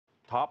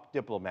top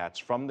diplomats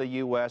from the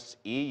U.S.,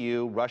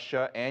 EU,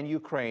 Russia, and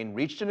Ukraine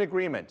reached an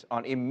agreement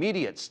on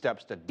immediate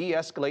steps to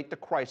de-escalate the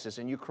crisis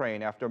in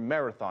Ukraine after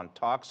marathon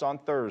talks on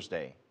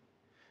Thursday.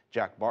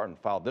 Jack Barton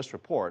filed this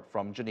report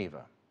from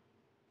Geneva.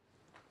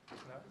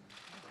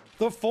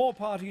 The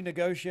four-party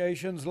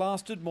negotiations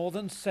lasted more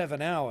than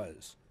 7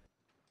 hours.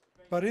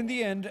 But in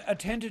the end, a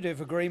tentative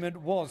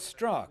agreement was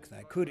struck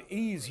that could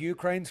ease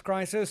Ukraine's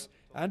crisis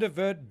and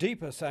avert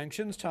deeper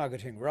sanctions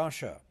targeting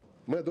Russia.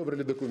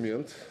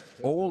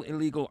 All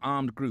illegal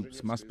armed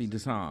groups must be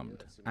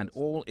disarmed, and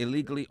all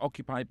illegally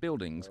occupied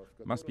buildings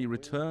must be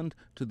returned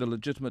to the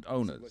legitimate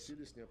owners.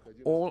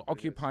 All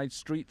occupied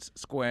streets,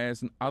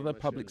 squares, and other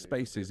public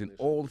spaces in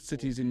all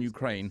cities in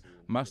Ukraine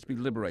must be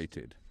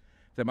liberated.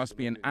 There must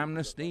be an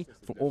amnesty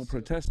for all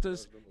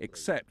protesters,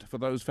 except for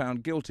those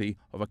found guilty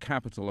of a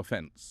capital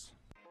offense.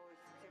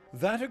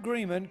 That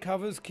agreement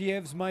covers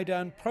Kiev's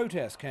Maidan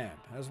protest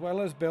camp, as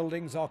well as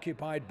buildings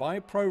occupied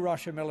by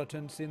pro-Russia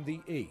militants in the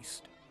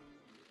east.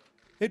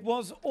 It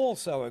was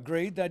also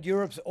agreed that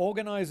Europe's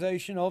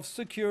Organization of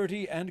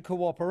Security and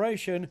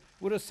Cooperation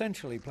would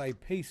essentially play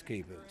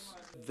peacekeepers.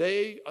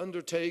 They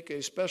undertake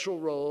a special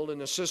role in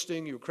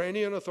assisting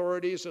Ukrainian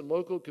authorities and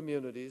local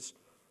communities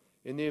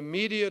in the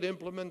immediate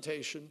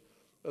implementation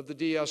of the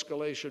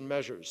de-escalation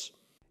measures.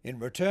 In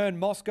return,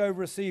 Moscow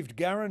received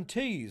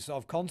guarantees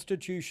of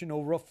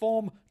constitutional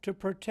reform to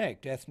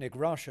protect ethnic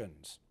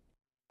Russians.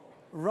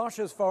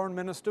 Russia's foreign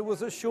minister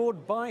was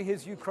assured by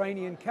his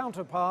Ukrainian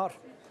counterpart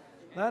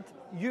that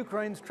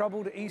Ukraine's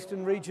troubled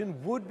eastern region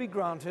would be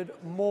granted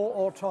more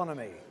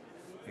autonomy,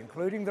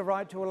 including the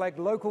right to elect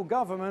local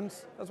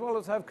governments, as well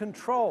as have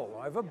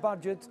control over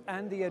budgets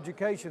and the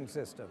education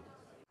system.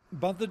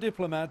 But the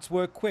diplomats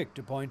were quick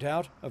to point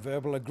out a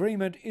verbal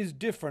agreement is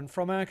different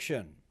from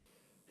action.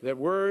 That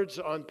words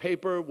on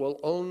paper will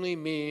only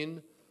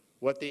mean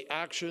what the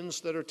actions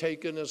that are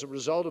taken as a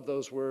result of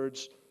those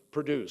words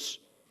produce.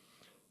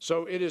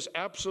 So it is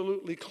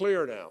absolutely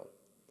clear now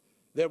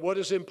that what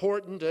is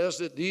important is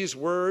that these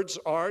words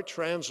are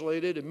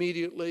translated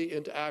immediately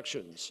into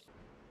actions.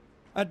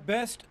 At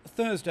best,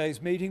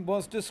 Thursday's meeting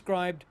was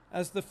described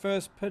as the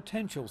first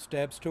potential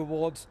steps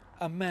towards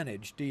a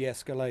managed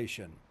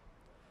de-escalation.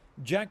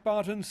 Jack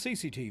Barton,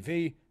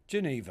 CCTV,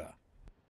 Geneva.